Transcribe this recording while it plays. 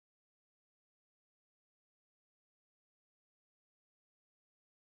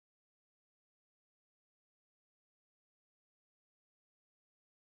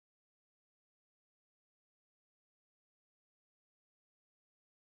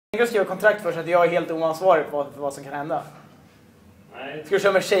Jag ska skriva kontrakt för så att jag är helt oansvarig för vad som kan hända. Nej. Ska du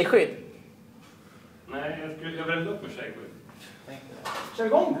köra med tjejskydd? Nej, jag värmde upp med tjejskydd. Kör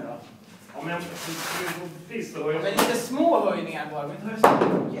igång nu då. Ja, men jag piss och men lite små höjningar bara, men inte höj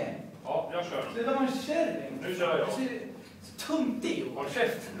så mycket. Ja, jag kör. Sluta vara en kärring. Nu kör jag. Du ser så tuntig ut. Håll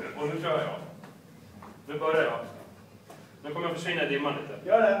käften nu. Och nu kör jag. Nu börjar jag. Nu kommer jag försvinna i dimman lite.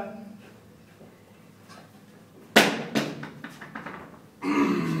 Gör det.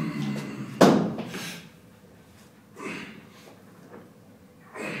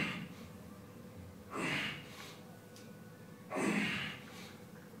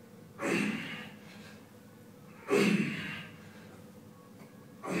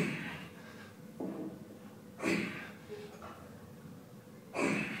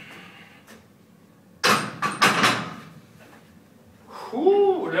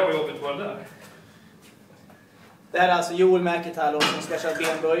 Det var jobbigt var det där. Det här är alltså Joel Mäkitalo som ska köra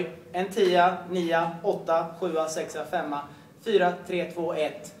benböj. En 10, 9, 8, 7, 6, 5, 4, 3, 2,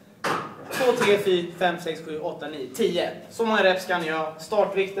 1. 2, 3, 4, 5, 6, 7, 8, 9, 10. Så många reps kan jag.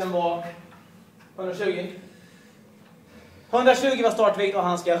 Startvikten var 120. 120 var startvikt och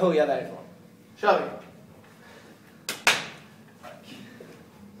han ska höja därifrån. Kör vi.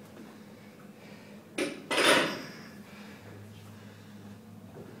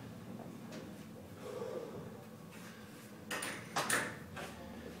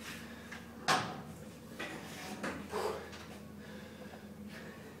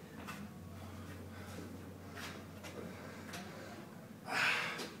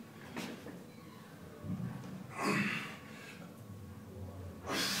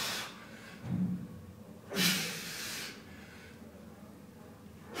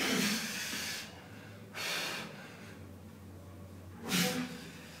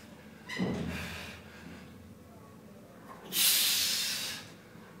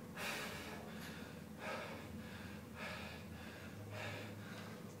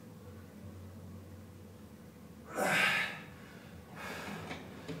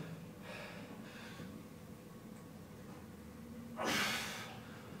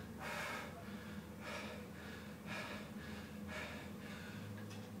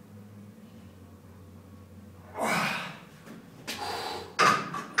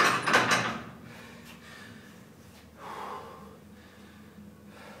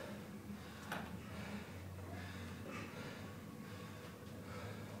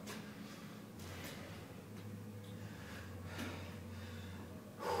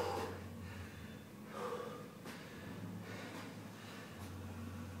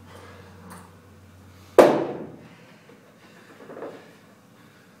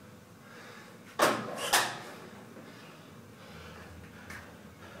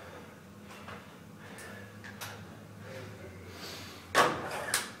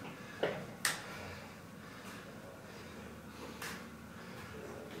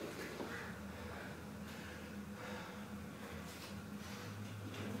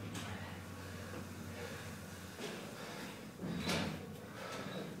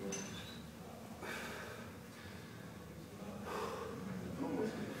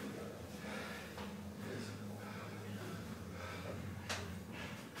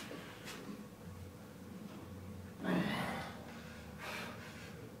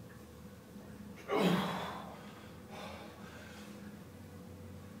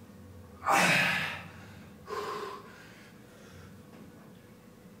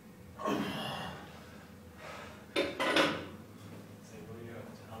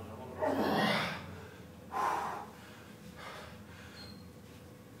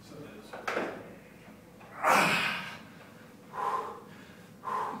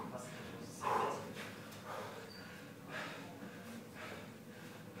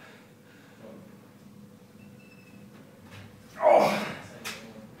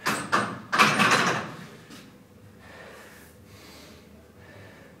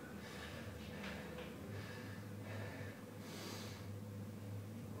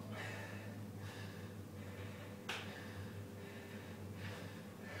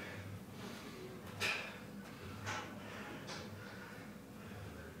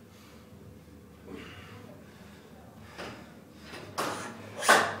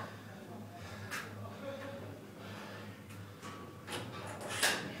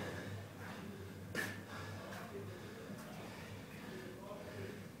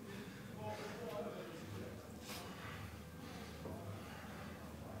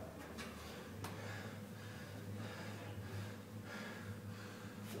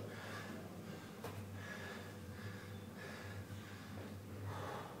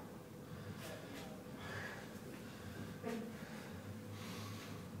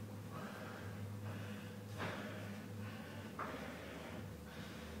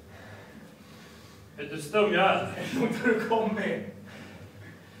 Vet du hur stum jag är? Jag tror inte du kommer.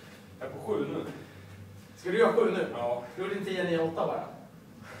 Jag är på 7 nu. Ska du göra 7 nu? Ja. Du gjorde din 10, 9, 8 bara.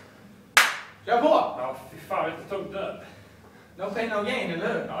 Kör på! Ja, fy fan, vet du tungt där? No pain, no gain,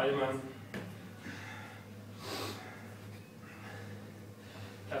 eller hur? Jajamän.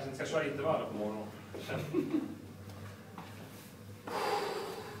 Kanske inte ska köra intervaller på morgonen.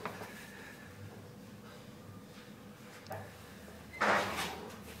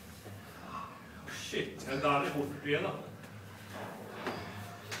 Shit, jag är darrig fort redan.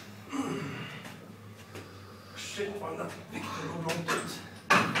 Shit, vad den där vikten går långt ut.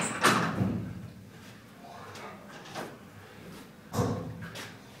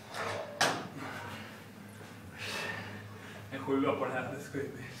 En 7 på det här, det ska ju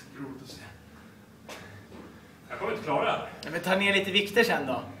bli roligt att se. Jag kommer inte klara det här. Ja, men ta ner lite vikter sen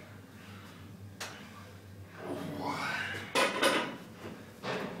då.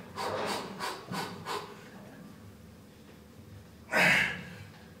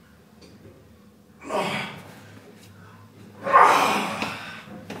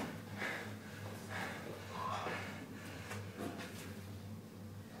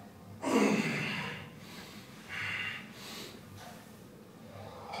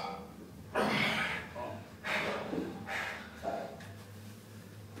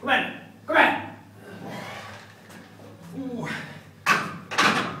 Kom igen! Kom igen!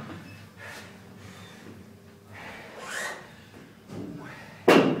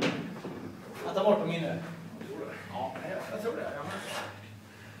 Jag tar bort på min nu. Ja, jag tror det.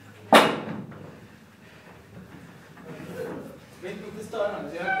 Jag vill inte störa nu,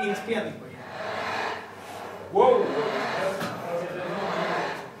 så jag har en inspelning på det. Wow!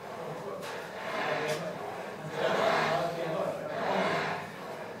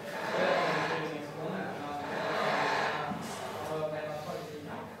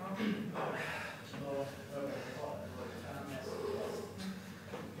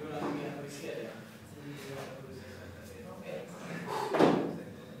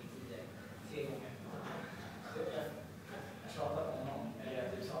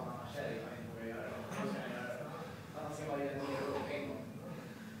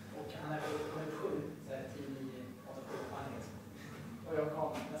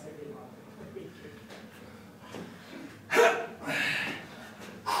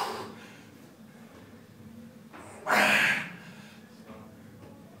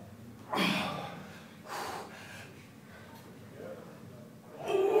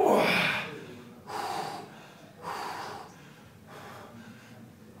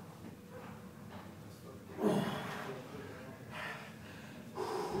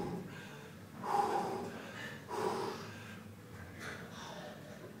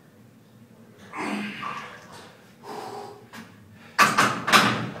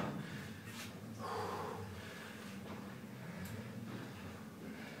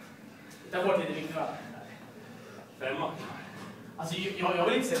 Ta bort lite vikter, va? 5. Alltså, jag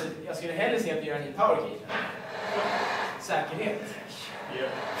vill inte säga att jag skulle hellre se att du gör en ny power kick. Säkerhet.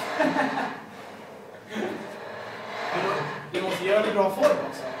 Yeah. Du måste göra det i bra form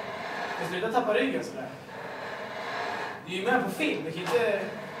också. Du slutar tappa ryggen sådär. Du är ju med på film, du kan inte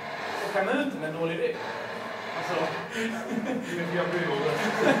skämma ut med en dålig rygg. Alltså, jag bryr mig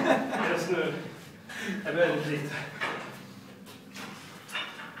just nu. Jag är väldigt lite.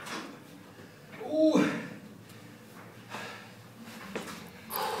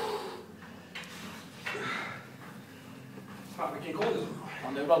 Fan, vilken koll.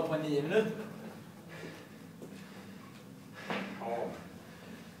 Man har ju bara på 9 minuter. Ja.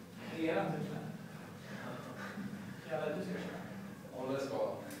 Det är det. Jävlar, du ska köra. Ja, det ska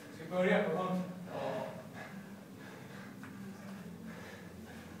jag. Ska börja på gång. Ja.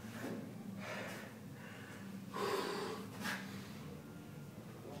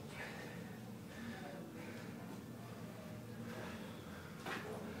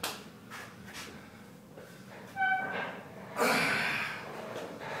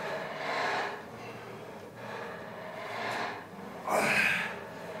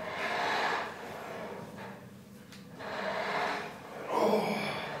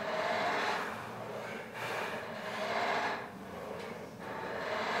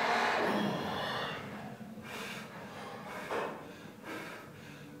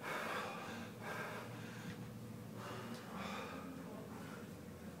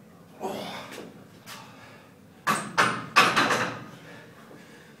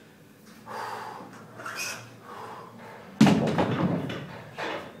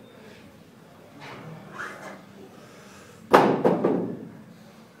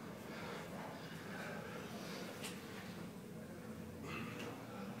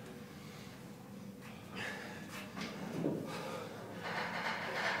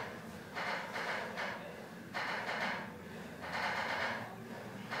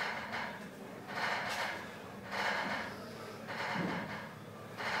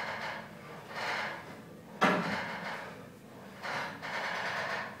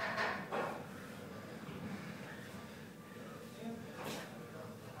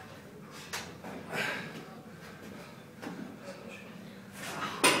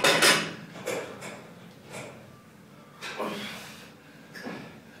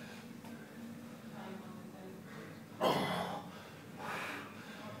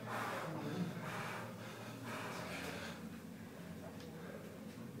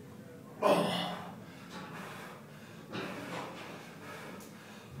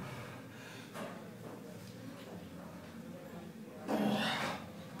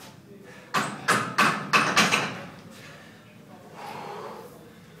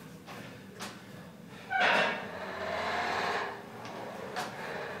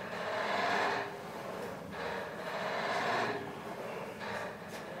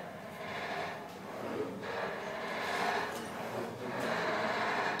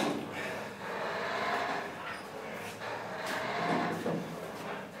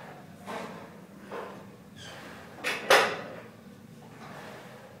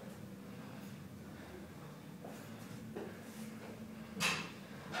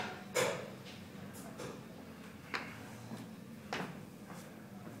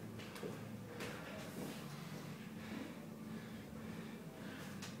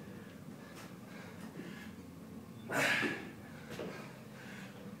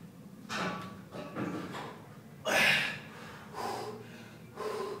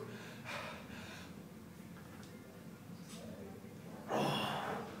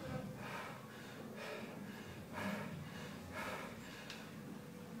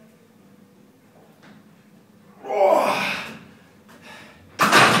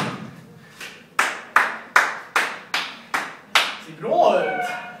 Bra ut!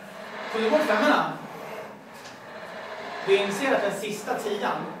 Får du bort femmorna? Du inser att den sista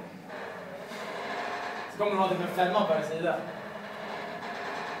tian så kommer du ha typ en femma på varje sida.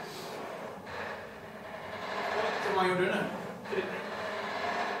 Som man gjorde nu.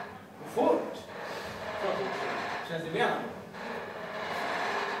 Fort! Känns det i benen?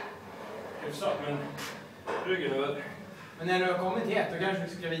 Hyfsat, men ryggen är väl... Men när du har kommit till ett, då kanske du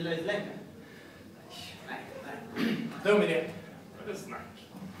ska vila lite längre. Nej. Dum idé. Det är snack.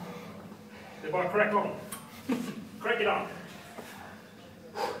 Det är bara crack on. Crack it on.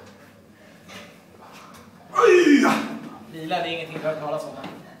 Vila, det är ingenting du har hört talas om.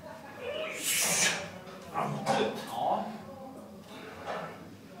 Ja.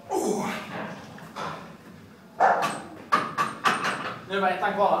 Nu var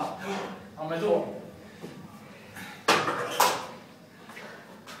ettan kvar, va? Ja, men då.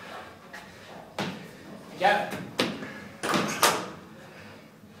 Gärna.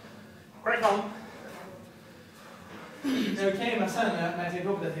 Crack on. Det är okej, men sen när jag klipper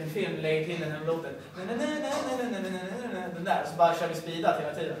ihop det till en film lägger till den här låten. Den där, så bara kör vi speedat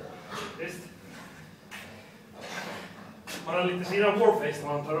hela tiden. Visst. Man har lite sina warface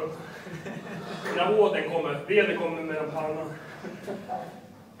när man tar upp. När våden kommer, veden kommer mellan pannan.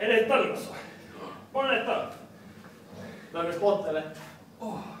 Är det etta nu alltså? Bara en etta? Behöver du spott eller?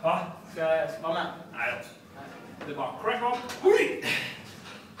 Va? Ska jag vara med? Nej. Det är bara crack on. Oj!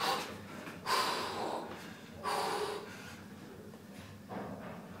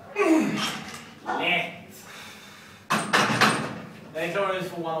 Lätt! Den klarar du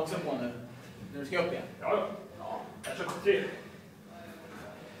tvåan också på nu. När du ska upp igen. Ja. Jag kör på 3.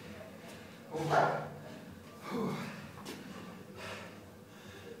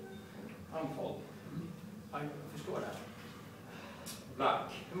 Handboll. Jag förstår det.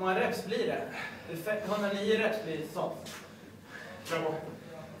 Black. Hur många reps blir det? 109 reps blir det sånt.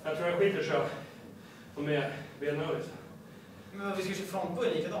 Jag tror jag skiter så. Och med benövis. Men vi ska köra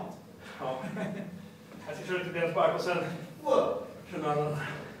frontböj likadant. Ja. Jag ska köra lite benspark och sen... Kör en annan.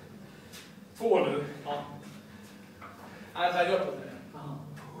 2 nu. Ja. Jag tar upp det.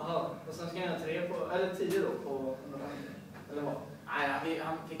 Jaha. Och sen ska jag göra 3 på... Eller 10 då på... Eller vad? Nej,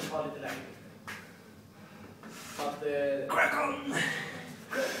 han fick ta lite längre. Så att... Crack on!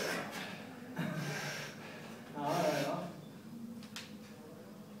 Ja.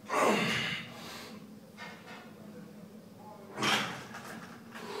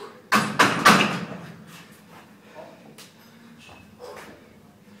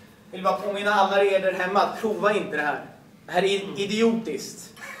 Jag vill bara påminna alla er där hemma att prova inte det här. Det här är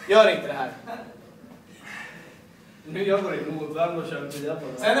idiotiskt. Gör inte det här. Nu jag går in motvärn och kör 10 på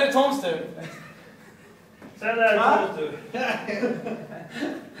det. Sen är det Toms tur. Sen är det Toms tur.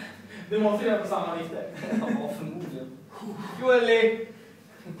 Du måste göra på samma vikter. Ja, förmodligen. Joeli.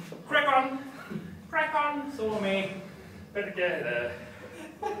 Crack on! Crack on! Så med. Perché?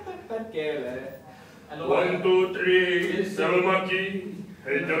 Perché? 1, 2, 3, Salmaki.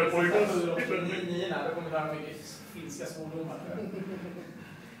 Hej, jag är pojkar. Då kommer vi höra mycket finska svordomar.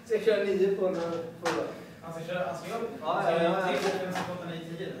 Ska jag köra 9 på den förra? Han ska köra, han ska göra. Ja. 3 gånger som 8, 9,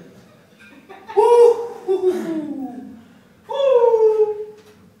 10.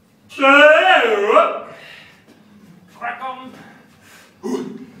 Crack on!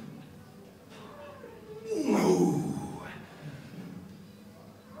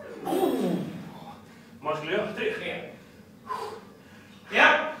 Man skulle göra 3.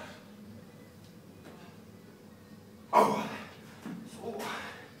 Ja!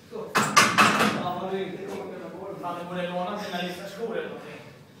 Så. Ja, har du inte kommit kunna gå den? Han borde låna sina livsskor eller någonting.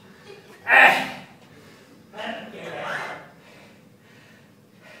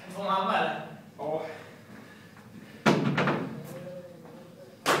 En sån halva eller? Ja.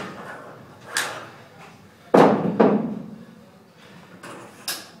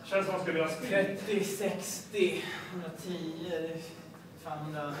 Känns som man skulle vilja spela. 30, 60, 110,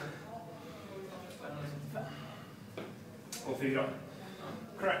 500, 565. Och 4.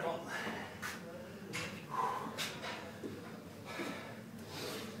 Crack on.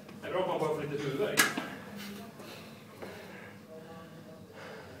 Det är bra att man bara får lite huvudvärk.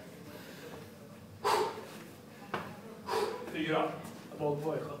 4. Jag har hållit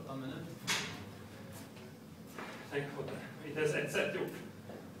på i 17 minuter. Tänk på det. Inte ens ett sätt gjort.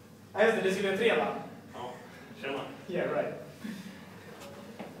 Nej, just det. Det skulle vara 3, va? Ja, tjena. Yeah, right.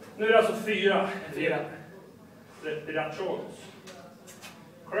 Nu är det alltså 4. 4. Respirations.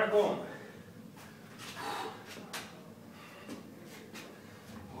 Crack on.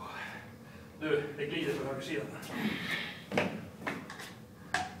 Du, det glider på högersidan.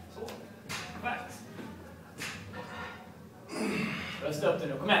 Så. Perfekt. Rösta upp det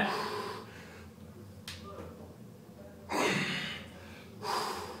nu. Kom igen.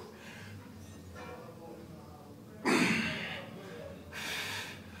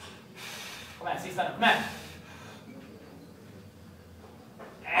 Kom igen, sista nu. Kom igen.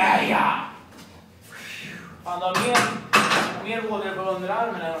 Ja! Fan, du har mer ådror på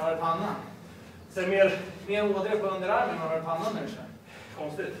underarmen än du har i pannan. Sen Mer ådror på underarmen än du har i pannan när du kör.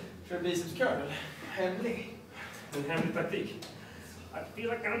 konstigt. Kör du biceps curl eller? Hemlig. En hemlig taktik. Att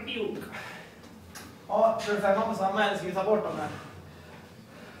pilla kan pjuka. Ja, kör du 5 på samma eller ska vi ta bort dem här?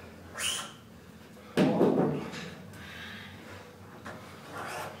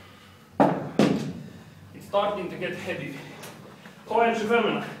 It's starting to get heavy. Ta en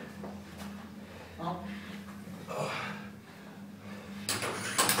 25. Ja.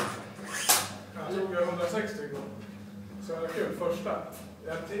 Jag tog 160 igår. Så det var kul första.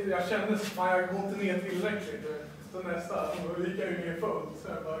 Jag kände att jag går inte ner tillräckligt. Så nästa, då gick jag ju ner fullt. Så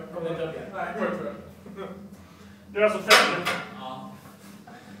jag bara, Kom inte upp igen. Nej, kom inte upp. Nu är det alltså 5. Ja.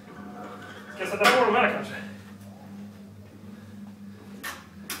 Ska jag sätta på dem här kanske?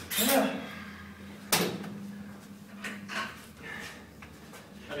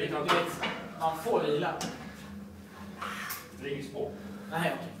 Du vet, man får vila. Det ligger spår.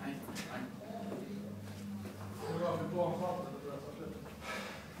 Nej, okej. Nej. Det var på barnsaten. Det började ta slut.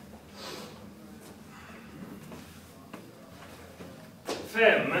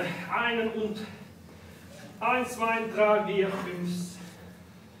 5. Einen und 1, 2, 3, 4,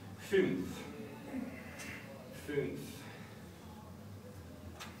 5. 5.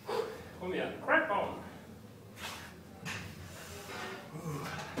 Kom igen. Crack on.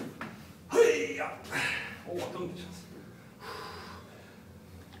 Heja! Åh, tungt det känns.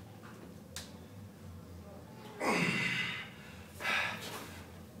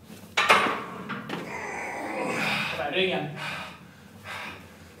 Där, ryggen.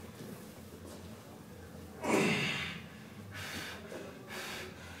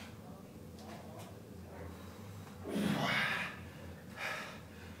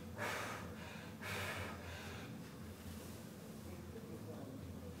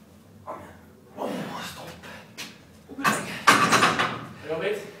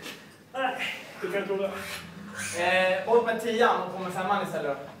 Jobbigt? Nej, du kan tro det. Bort med 10 och kommer 5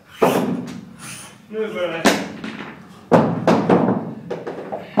 istället då. Nu börjar det.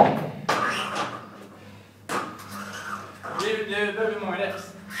 Du behöver många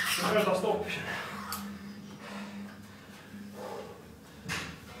reps. Nu börjar ta stopp.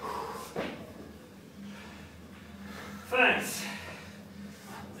 Thanks.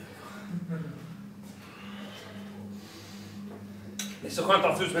 Det är så skönt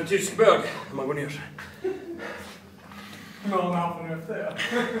att se ut som en tysk bög när man går ner sig. Ja, men han får nu efter det.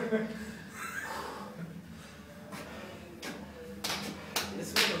 Det är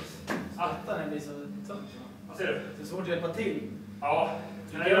svårt att skratta när det blir så tungt. Vad säger du? Det är svårt att hjälpa till. Ja,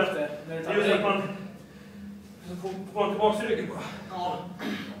 Du kan göra det när du det tar är just att ryggen. man får tillbaka i ryggen bara. Ja,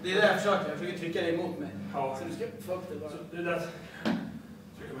 det är det jag försöker. Jag försöker trycka dig emot mig. Ja. Så du ska få upp det bara. Så det är där.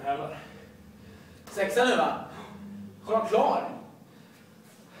 Trycker med hälar. 6 nu va? Så var klar.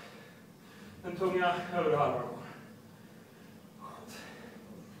 Den tunga över halvan.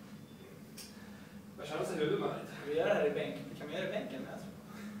 Jag känner sig huvudet med lite. Vi gör det här i bänk. Vi kan göra det i bänken med.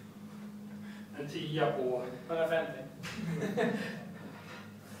 En 10 på... 150.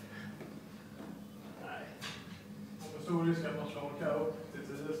 Nej. Det är stor risk att man ska orka upp till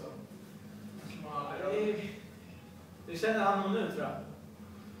 10 sen. Det känner han nog nu tror jag.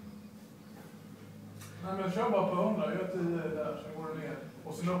 Nej, men kör bara på 100. Gör 10 där, sen går det ner.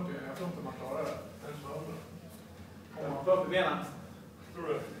 Och sen upp igen. Jag tror inte man klarar det. Ens på 100. Om man får upp i benen. Tror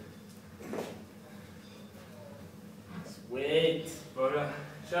du? Sweet. Börja.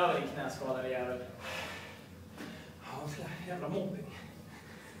 Kör din knäskadade jävel. Ja, ska jävla mobbing.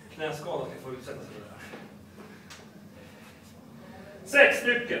 Knäskada ska få utsätta sig för det här. 6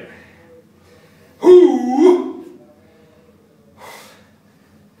 stycken.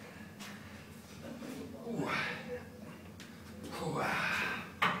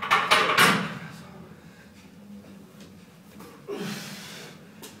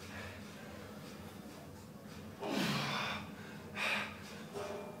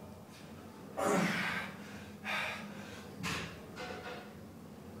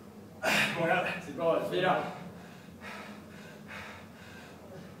 4.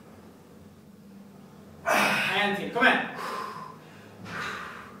 En till, kom igen.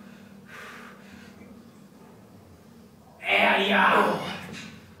 Ja.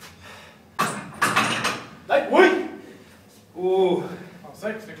 Nej, oj! Oh. Ja,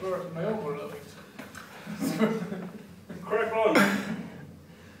 6 är klart när jag går där. Crack on.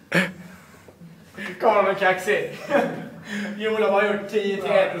 Karl och kaxig. Joel har bara gjort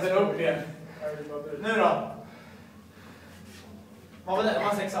 10-1 och sen upp igen. Nu då? Vad var det? Det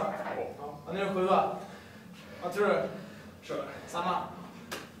var 6. Ja, nu är det 7. Vad tror du? Kör. Samma.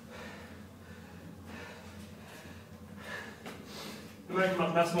 Nu märker man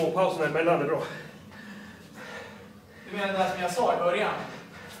att de här småpauserna emellan är bra. Du menar det här som jag sa i början?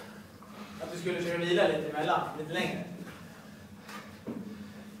 Att du skulle försöka vila lite emellan, lite längre?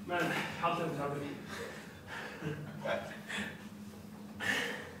 Men allt är inte tävling.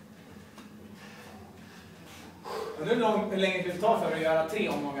 Hur länge kan det ta för att göra 3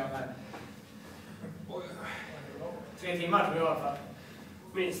 omgångar här? 3 timmar tror jag i alla fall.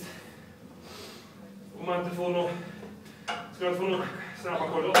 Minst. Om man inte får något... Ska man få något snabba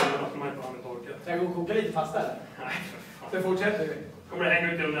korridorer då ska man inte ha med torka. Ska jag gå och koka lite pasta eller? Nej, för fan. Så fortsätter vi. Kommer det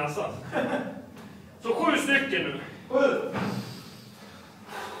hänga ut genom näsan. Så 7 stycken nu. 7.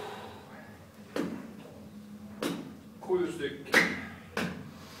 7 stycken.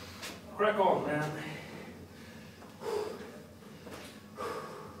 Crack on, man.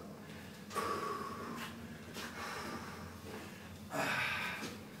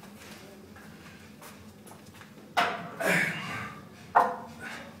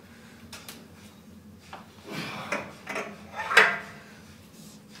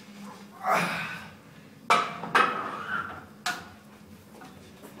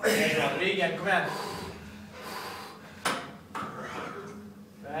 Ryggen, kom igen.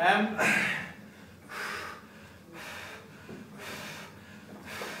 5.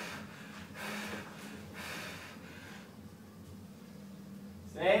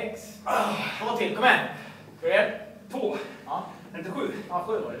 6. 2 till, kom igen. 7. 2. Ja. Inte 7. Ja,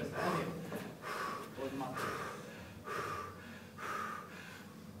 7 var det. En till.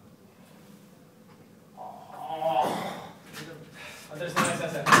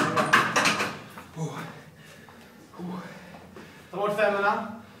 Ta bort 5:orna.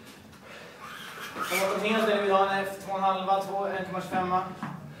 Ta bort de senaste vi vill ha en F2,5, 1,25.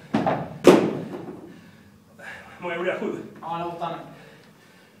 Hur många gjorde jag? 7? Ja, det är 8 nu.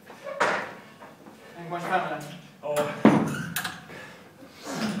 1,25 eller? Ja.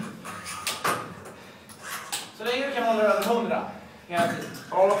 Så länge du kan hålla över 100 hela tiden.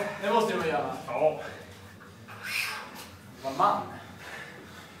 Ja. Det måste du väl göra? Ja. Vad man.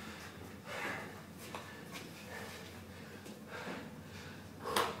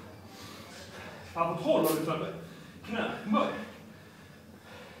 Fan, på 12 har du för knä. Börj.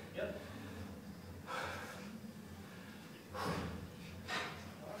 Ja.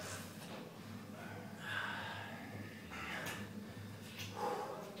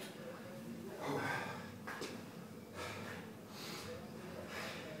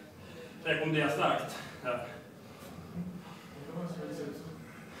 Rekommenderar starkt. Här.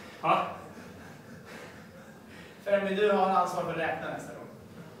 Ja. Fermi, du har ansvar för att räkna nästa gång.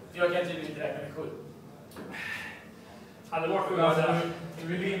 Jag kan tydligen inte räkna med 7. Hade det varit 7 Du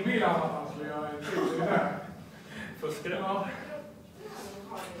vill inbilla att han skulle göra en till det där. fuskare. Ja.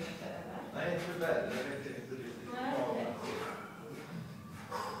 Nej, tyvärr.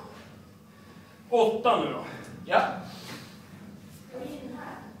 8 nu då. Ja.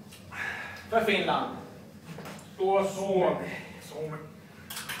 För Finland. Då så.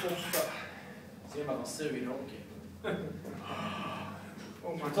 8. Ser man att de suger i hockey.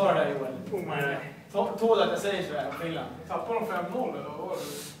 Ta det där Joel. Nej. Tål att jag säger sådär om Finland. Tappar de 5-0 eller vad var det?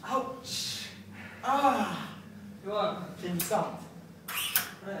 Ouch! Ah! Det var pinsamt.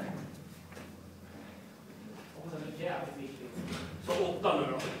 Nej. Det är jävligt viktigt. Så 8 nu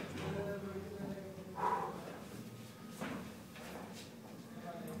då.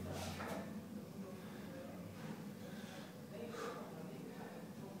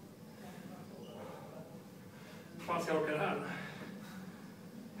 Hur fan ska jag åka det här?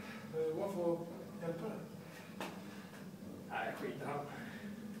 Vad får hjälpa dig? Nej, skit i han.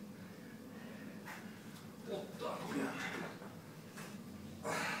 8, kom igen.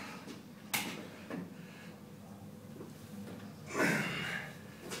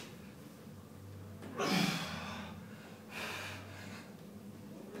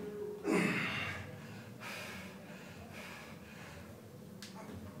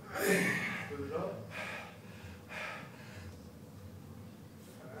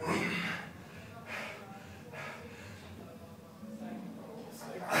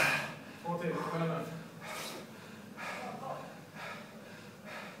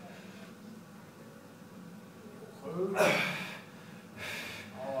 Ja,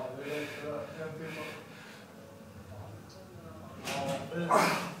 det är rätt. En till.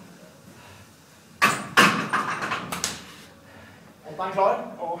 Hoppan klar?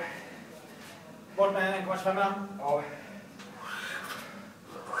 Ja. Bort med 1,25. Ja.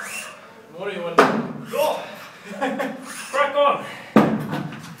 Då är det Joel. Bra! Crack on!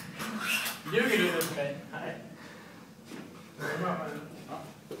 Ljuger du nu för mig? Nej.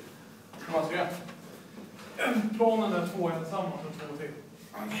 Vad ska jag göra? Planen är 2 ensamma för 2 till.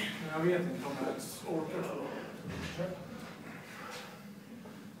 Men jag vet inte om jag orkar så.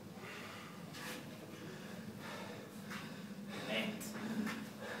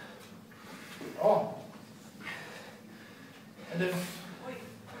 Ja. Du.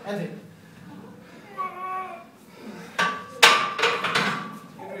 En till.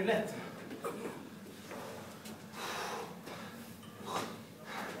 Det var ju lätt.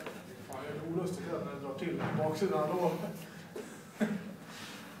 Fan, jag är olustig när jag drar till baksidan av låret.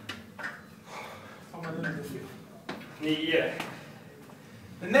 Fan, men det är lite fel. 9.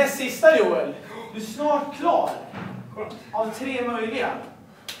 Den näst sista Joel. Du är snart klar. Skönt. Av 3 möjliga.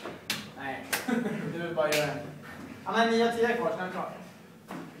 Nej, du vill bara göra en. Han har 9 av 10 kvar, så han är klar.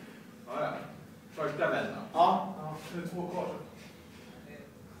 Ja. Första vändan. Ja. Ja, det är 2 kvar.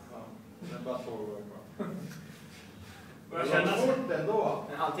 Ja. Det är bara 2 år kvar. Börjar Det kännas. var fort ändå.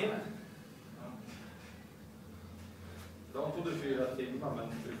 En halvtimme. De tog det 4 timmar, men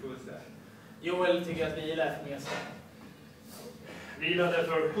vi får se. Joel tycker att vila är för mer så. Vilade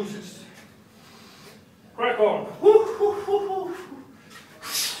för pussis. Crack on!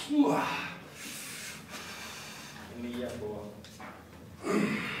 En 9 på.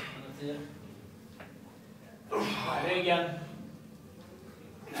 10. Ryggen.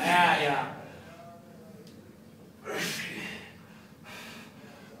 Ja.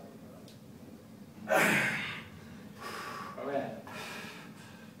 Kom igen.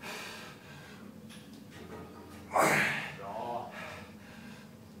 Bra.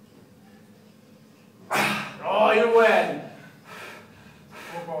 Bra Joel!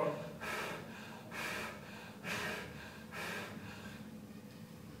 2 kvar.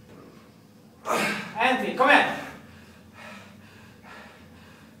 En till, kom igen!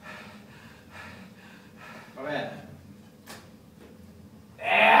 Kom igen.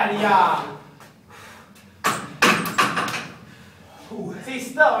 Där ja!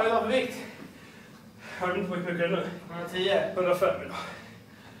 Sista, vad vill du ha för vikt? Hörde inte vad mycket är nu? 110. 105 idag.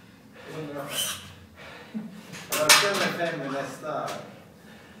 Jag känner 5 i nästa.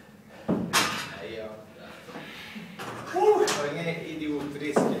 Nej, jag har ingen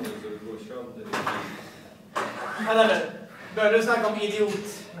idiotrisk nu så det går sönder. Vänta nu. Börjar du snacka om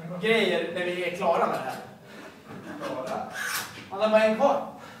idiotgrejer när vi är klara med det här? Klara. Han har bara en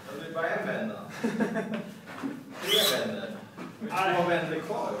kvar. Det blir bara en vända. 3 vändor. Vi har 2 vändor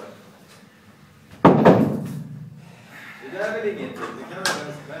kvar. Det där är väl ingenting. Det kan vara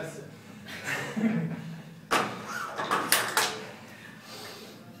vänstermässigt.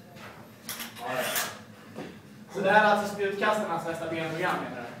 Så det här är alltså spjutkastarnas nästa benprogram,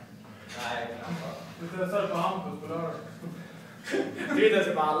 menar du? Nej, knappast. Du testar på Hampus på lördag. Du vet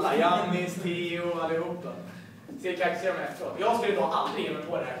inte på alla. Jannis, Theo, allihopa. Se kaxiga med efteråt. Jag skulle då aldrig ge mig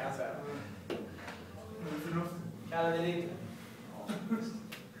på det här, kan jag säga. Du är förnuftig. Kallar ni det inte?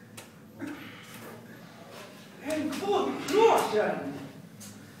 En kvar, klart!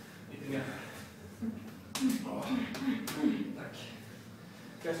 Lite mer. Tack.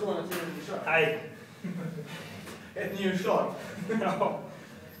 Ska jag slå en tid när vi kör? Nej. Ett njurslag. Ja.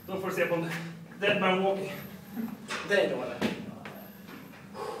 Då får du se på en dead man walking. Dig då eller?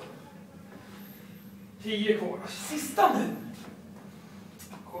 10 kvar. Sista nu!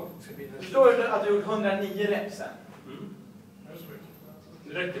 Skönt, ska bli det. Förstår du att du gjort 109 reps sen? Mm. Det är så mycket.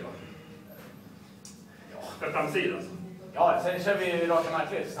 Det räcker va? Ja. För framsidan alltså. Ja, sen kör vi raka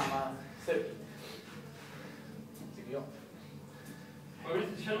marklyft, samma stuk. Tycker jag. Jag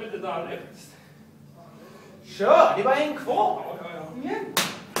känner mig lite darrig faktiskt. Kör! Det är bara en kvar! Ja. Kom igen!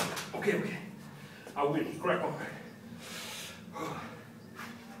 Okej. I will. Crack on.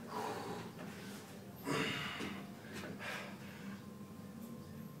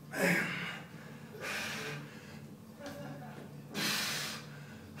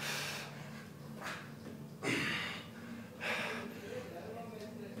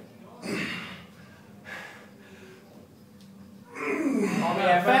 Kom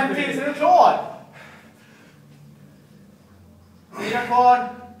igen, 5 till så är du klar! 4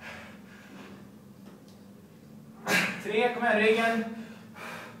 kvar. 3, kom igen, ryggen.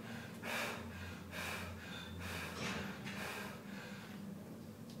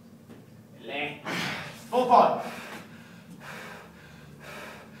 Lätt. 2 kvar.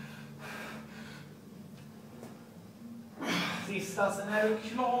 sista, sen är du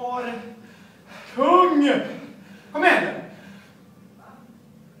klar. Kung! Kom igen nu!